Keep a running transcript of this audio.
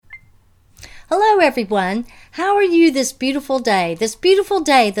Hello, everyone. How are you this beautiful day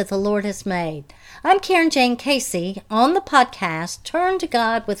that the Lord has made? I'm Karen Jane Casey on the podcast, Turn to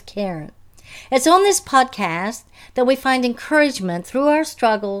God with Karen. It's on this podcast that we find encouragement through our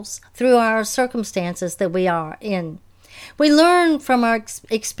struggles, through our circumstances that we are in. We learn from our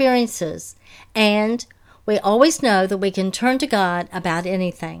experiences, and we always know that we can turn to God about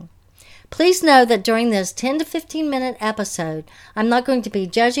anything. Please know that during this 10 to 15 minute episode, I'm not going to be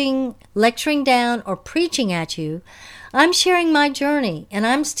judging, lecturing down, or preaching at you. I'm sharing my journey, and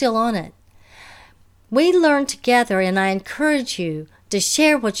I'm still on it. We learn together, and I encourage you to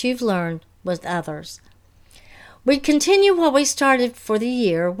share what you've learned with others. We continue what we started for the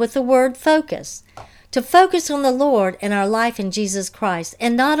year with the word focus. To focus on the Lord and our life in Jesus Christ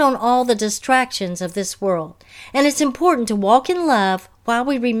and not on all the distractions of this world. And it's important to walk in love while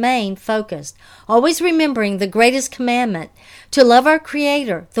we remain focused, always remembering the greatest commandment, to love our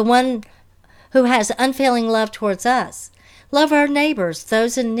Creator, the one who has unfailing love towards us. Love our neighbors,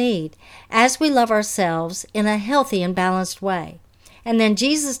 those in need, as we love ourselves in a healthy and balanced way. And then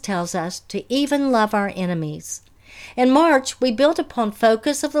Jesus tells us to even love our enemies. In March, we built upon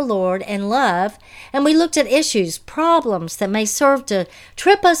focus of the Lord and love, and we looked at issues, problems that may serve to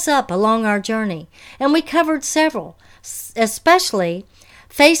trip us up along our journey. And we covered several, especially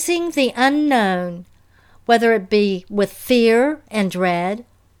facing the unknown, whether it be with fear and dread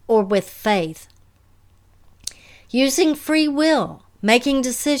or with faith. Using free will, making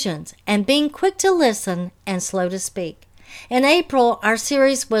decisions, and being quick to listen and slow to speak. In April, our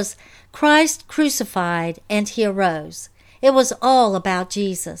series was Christ Crucified and He Arose. It was all about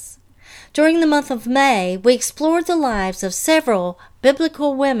Jesus. During the month of May, we explored the lives of several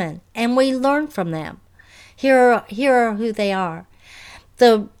biblical women, and we learned from them. Here are who they are.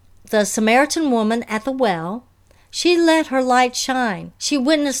 The Samaritan woman at the well, she let her light shine. She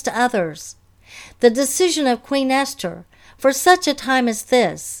witnessed to others. The decision of Queen Esther, for such a time as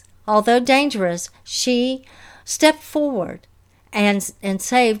this, although dangerous, she stepped forward and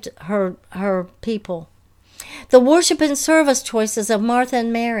saved her people. The worship and service choices of Martha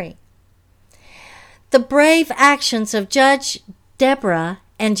and Mary. The brave actions of Judge Deborah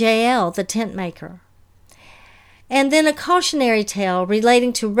and Jael, the tent maker. And then a cautionary tale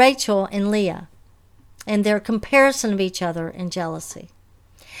relating to Rachel and Leah and their comparison of each other in jealousy.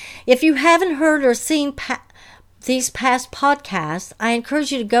 If you haven't heard or seen these past podcasts, I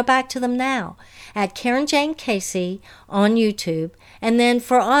encourage you to go back to them now at Karen Jane Casey on YouTube, and then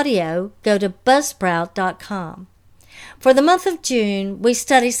for audio, go to buzzsprout.com. For the month of June, we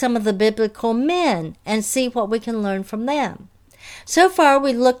study some of the biblical men and see what we can learn from them. So far,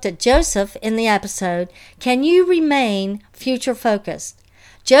 we looked at Joseph in the episode, Can You Remain Future Focused?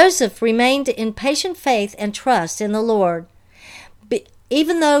 Joseph remained in patient faith and trust in the Lord,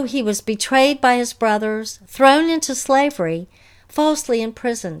 even though he was betrayed by his brothers, thrown into slavery, falsely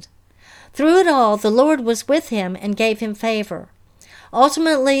imprisoned. Through it all, the Lord was with him and gave him favor.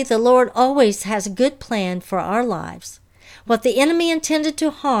 Ultimately, the Lord always has a good plan for our lives. What the enemy intended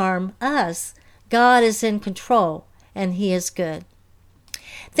to harm us, God is in control, and He is good.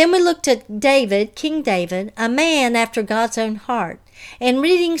 Then we looked at David, King David, a man after God's own heart. And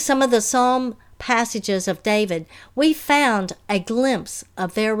reading some of the Psalm passages of David, we found a glimpse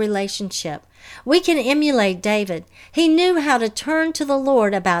of their relationship. We can emulate David. He knew how to turn to the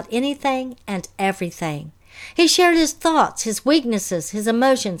Lord about anything and everything. He shared his thoughts, his weaknesses, his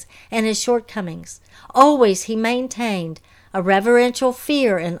emotions, and his shortcomings. Always he maintained a reverential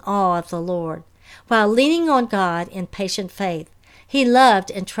fear and awe of the Lord, while leaning on God in patient faith. He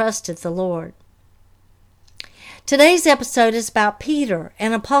loved and trusted the Lord. Today's episode is about Peter,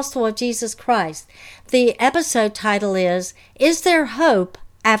 an apostle of Jesus Christ. The episode title is There Hope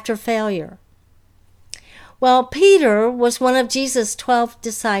After Failure? Well, Peter was one of Jesus' 12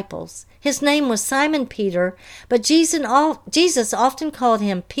 disciples. His name was Simon Peter, but Jesus often called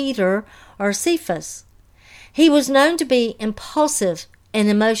him Peter or Cephas. He was known to be impulsive and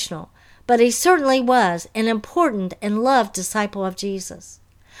emotional, but he certainly was an important and loved disciple of Jesus.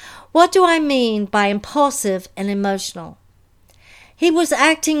 What do I mean by impulsive and emotional? He was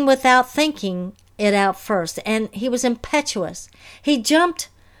acting without thinking it out first, and he was impetuous. He jumped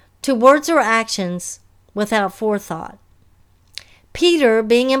to words or actions without forethought. Peter,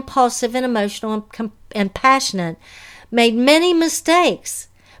 being impulsive and emotional and passionate, made many mistakes,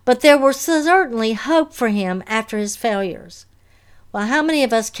 but there was certainly hope for him after his failures. Well, how many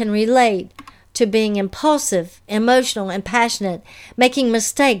of us can relate to being impulsive, emotional, and passionate, making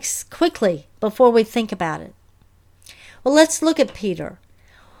mistakes quickly before we think about it? Well, let's look at Peter.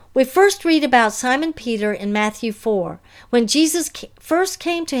 We first read about Simon Peter in Matthew 4, when Jesus first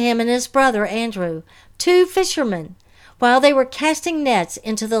came to him and his brother Andrew, two fishermen, while they were casting nets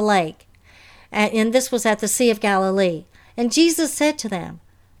into the lake. And this was at the Sea of Galilee. And Jesus said to them,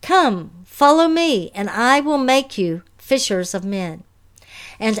 "Come, follow me, and I will make you fishers of men."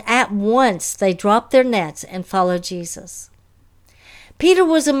 And at once they dropped their nets and followed Jesus. Peter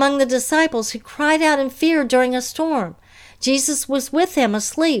was among the disciples who cried out in fear during a storm. Jesus was with them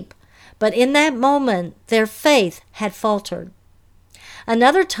asleep, but in that moment their faith had faltered.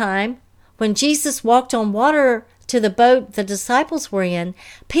 Another time, when Jesus walked on water to the boat the disciples were in,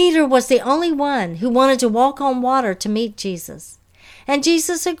 Peter was the only one who wanted to walk on water to meet Jesus. And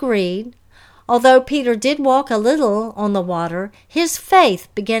Jesus agreed. Although Peter did walk a little on the water, his faith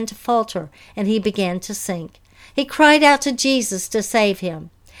began to falter and he began to sink. He cried out to Jesus to save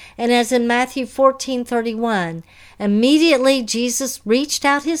him. And as in Matthew 14:31, immediately Jesus reached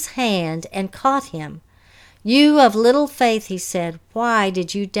out his hand and caught him. "You of little faith," he said, "why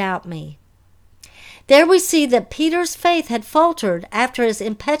did you doubt me?" There we see that Peter's faith had faltered after his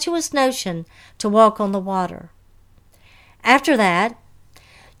impetuous notion to walk on the water. After that,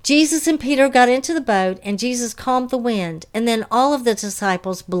 Jesus and Peter got into the boat, and Jesus calmed the wind, and then all of the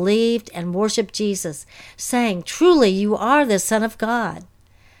disciples believed and worshiped Jesus, saying, "Truly you are the Son of God."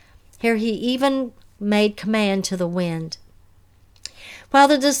 Here he even made command to the wind. While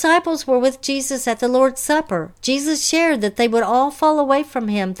the disciples were with Jesus at the Lord's Supper, Jesus shared that they would all fall away from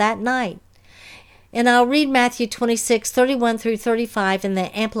him that night. And I'll read Matthew 26:31 through 35 in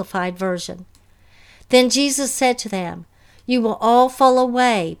the Amplified Version. Then Jesus said to them, "You will all fall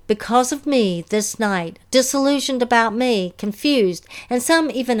away because of me this night, disillusioned about me, confused, and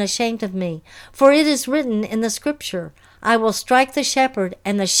some even ashamed of me. For it is written in the Scripture, I will strike the shepherd,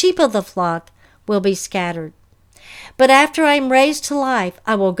 and the sheep of the flock will be scattered. But after I am raised to life,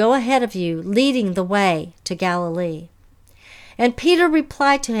 I will go ahead of you, leading the way to Galilee." And Peter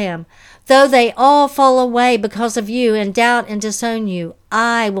replied to him, "Though they all fall away because of you and doubt and disown you,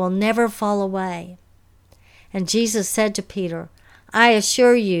 I will never fall away." And Jesus said to Peter, "I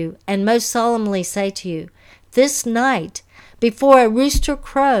assure you, and most solemnly say to you, this night, before a rooster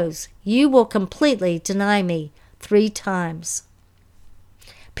crows, you will completely deny me 3 times.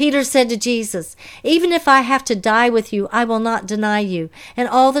 Peter said to Jesus, "Even if I have to die with you, I will not deny you." And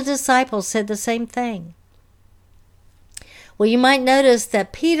all the disciples said the same thing. Well, you might notice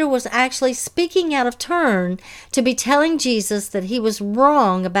that Peter was actually speaking out of turn to be telling Jesus that he was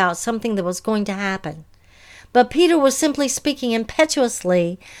wrong about something that was going to happen. But Peter was simply speaking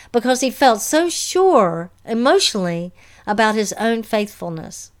impetuously because he felt so sure emotionally about his own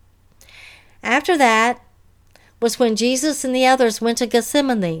faithfulness. After that was when Jesus and the others went to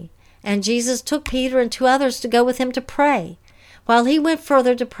Gethsemane, and Jesus took Peter and 2 others to go with him to pray, while he went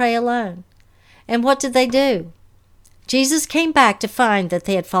further to pray alone. And what did they do? Jesus came back to find that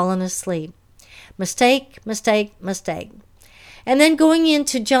they had fallen asleep. Mistake, mistake, mistake. And then going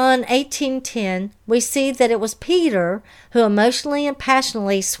into John 18:10, we see that it was Peter who emotionally and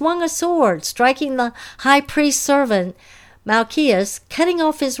passionately swung a sword, striking the high priest's servant Malchus, cutting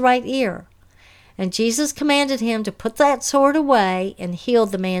off his right ear. And Jesus commanded him to put that sword away and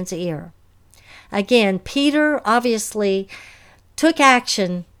healed the man's ear. Again, Peter obviously took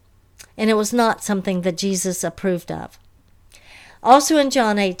action, and it was not something that Jesus approved of. Also in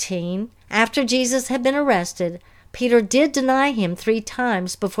John 18, after Jesus had been arrested, Peter did deny him 3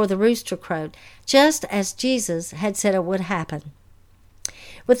 times before the rooster crowed, just as Jesus had said it would happen.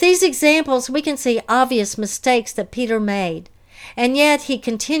 With these examples, we can see obvious mistakes that Peter made, and yet he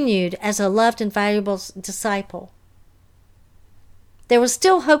continued as a loved and valuable disciple. There was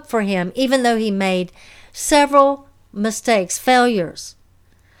still hope for him, even though he made several mistakes, failures.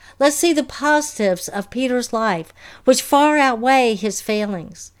 Let's see the positives of Peter's life, which far outweigh his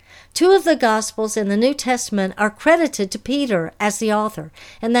failings. 2 of the Gospels in the New Testament are credited to Peter as the author,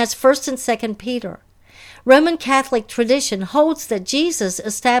 and that's 1 and 2 Peter. Roman Catholic tradition holds that Jesus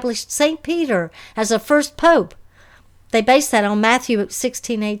established St. Peter as a first pope. They base that on Matthew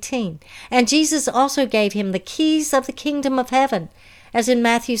 16:18. And Jesus also gave him the keys of the kingdom of heaven, as in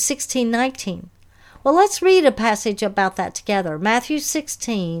Matthew 16:19. Well, let's read a passage about that together. Matthew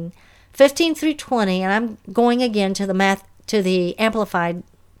 16:15 through 20, and I'm going again to the Amplified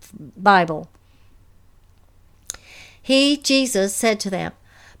Bible. He, Jesus, said to them,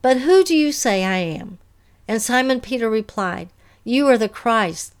 "But who do you say I am?" And Simon Peter replied, "You are the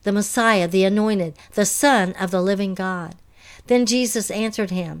Christ, the Messiah, the Anointed, the Son of the living God." Then Jesus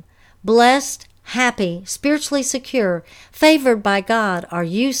answered him, "Blessed, happy, spiritually secure, favored by God are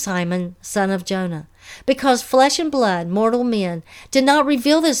you, Simon, son of Jonah. because flesh and blood, mortal men, did not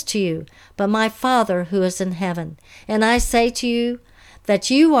reveal this to you, but my Father who is in heaven. And I say to you that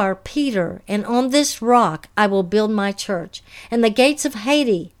you are Peter, and on this rock I will build my church, and the gates of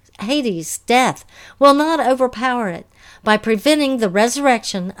Hades, death, will not overpower it. By preventing the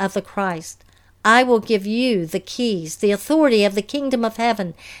resurrection of the Christ, I will give you the keys, the authority of the kingdom of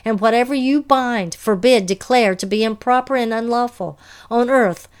heaven, and whatever you bind, forbid, declare to be improper and unlawful on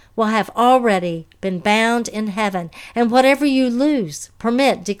earth will have already been bound in heaven, and whatever you loose,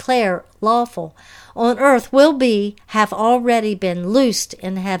 permit, declare lawful on earth have already been loosed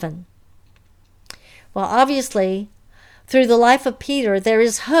in heaven. Well, obviously, through the life of Peter, there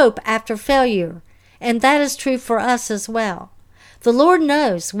is hope after failure, and that is true for us as well. The Lord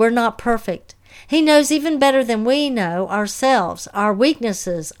knows we're not perfect. He knows even better than we know ourselves, our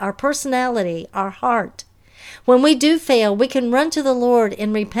weaknesses, our personality, our heart. When we do fail, we can run to the Lord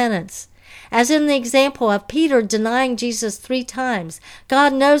in repentance. As in the example of Peter denying Jesus 3 times,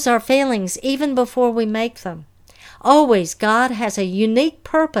 God knows our failings even before we make them. Always, God has a unique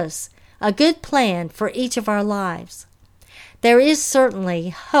purpose, a good plan for each of our lives. There is certainly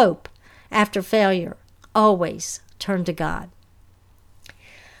hope after failure. Always turn to God.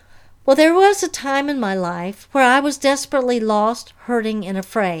 Well, there was a time in my life where I was desperately lost, hurting, and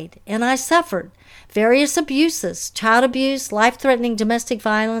afraid, and I suffered various abuses, child abuse, life-threatening domestic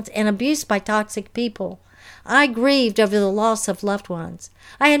violence, and abuse by toxic people. I grieved over the loss of loved ones.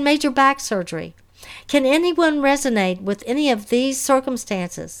 I had major back surgery. Can anyone resonate with any of these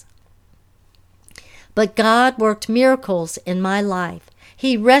circumstances? But God worked miracles in my life.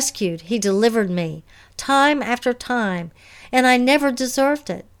 He rescued, He delivered me, time after time, and I never deserved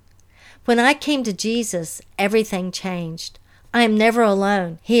it. When I came to Jesus, everything changed. I am never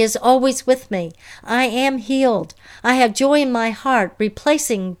alone. He is always with me. I am healed. I have joy in my heart,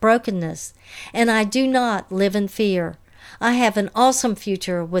 replacing brokenness, and I do not live in fear. I have an awesome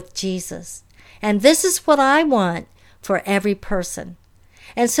future with Jesus, and this is what I want for every person.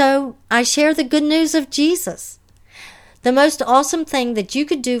 And so I share the good news of Jesus. The most awesome thing that you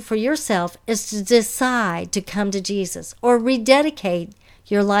could do for yourself is to decide to come to Jesus or rededicate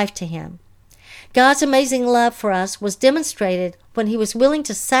your life to Him. God's amazing love for us was demonstrated when He was willing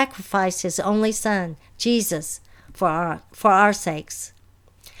to sacrifice His only Son, Jesus, for our sakes.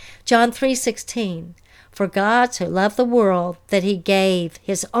 John 3:16, for God so loved the world that He gave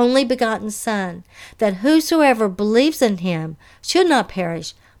His only begotten Son, that whosoever believes in Him should not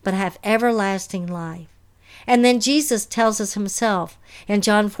perish, but have everlasting life. And then Jesus tells us Himself in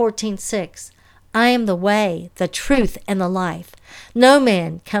John 14:6, I am the way, the truth, and the life. No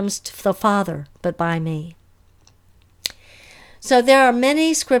man comes to the Father but by me. So there are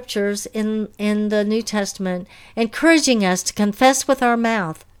many scriptures in the New Testament encouraging us to confess with our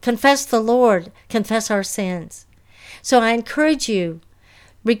mouth, confess the Lord, confess our sins. So I encourage you,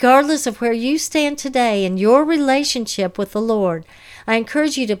 regardless of where you stand today in your relationship with the Lord, I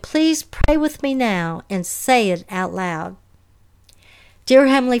encourage you to please pray with me now and say it out loud. Dear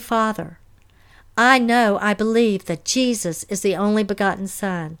Heavenly Father, I believe that Jesus is the only begotten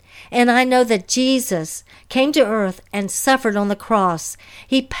Son, and I know that Jesus came to earth and suffered on the cross.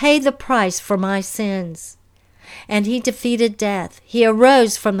 He paid the price for my sins, and He defeated death. He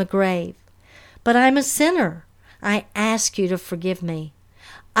arose from the grave. But I'm a sinner. I ask you to forgive me.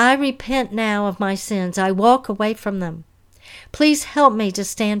 I repent now of my sins. I walk away from them. Please help me to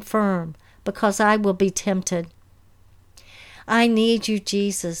stand firm, because I will be tempted. I need you,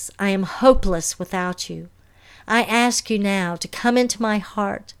 Jesus. I am hopeless without you. I ask you now to come into my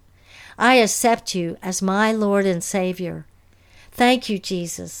heart. I accept you as my Lord and Savior. Thank you,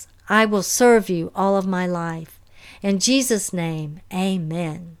 Jesus. I will serve you all of my life. In Jesus' name,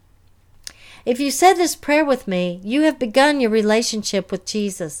 amen. If you said this prayer with me, you have begun your relationship with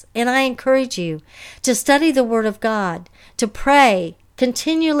Jesus, and I encourage you to study the Word of God, to pray,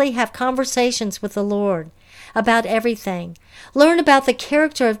 continually have conversations with the Lord about everything. Learn about the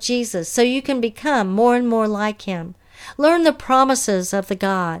character of Jesus so you can become more and more like Him. Learn the promises of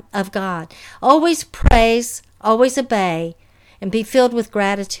God. Always praise, always obey, and be filled with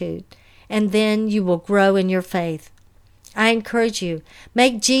gratitude, and then you will grow in your faith. I encourage you,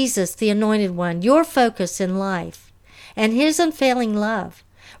 make Jesus, the Anointed One, your focus in life and His unfailing love.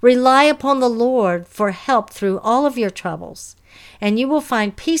 Rely upon the Lord for help through all of your troubles, and you will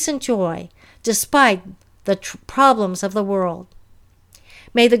find peace and joy despite the problems of the world.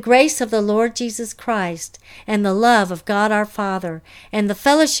 May the grace of the Lord Jesus Christ and the love of God our Father and the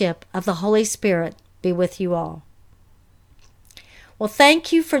fellowship of the Holy Spirit be with you all. Well,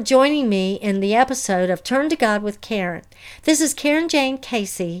 thank you for joining me in the episode of Turn to God with Karen. This is Karen Jane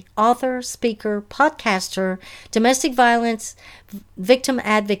Casey, author, speaker, podcaster, domestic violence victim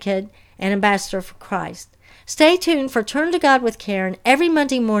advocate, and ambassador for Christ. Stay tuned for Turn to God with Karen every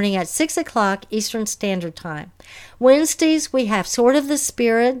Monday morning at 6 o'clock Eastern Standard Time. Wednesdays, we have Sword of the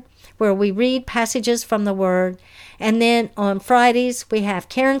Spirit, where we read passages from the Word. And then on Fridays, we have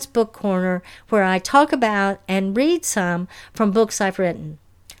Karen's Book Corner, where I talk about and read some from books I've written.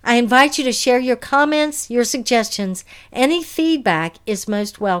 I invite you to share your comments, your suggestions. Any feedback is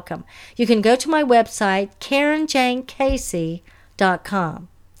most welcome. You can go to my website, KarenJaneCasey.com.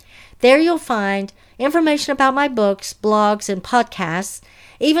 There you'll find information about my books, blogs, and podcasts,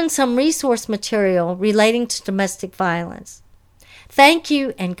 even some resource material relating to domestic violence. Thank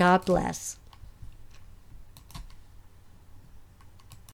you, and God bless.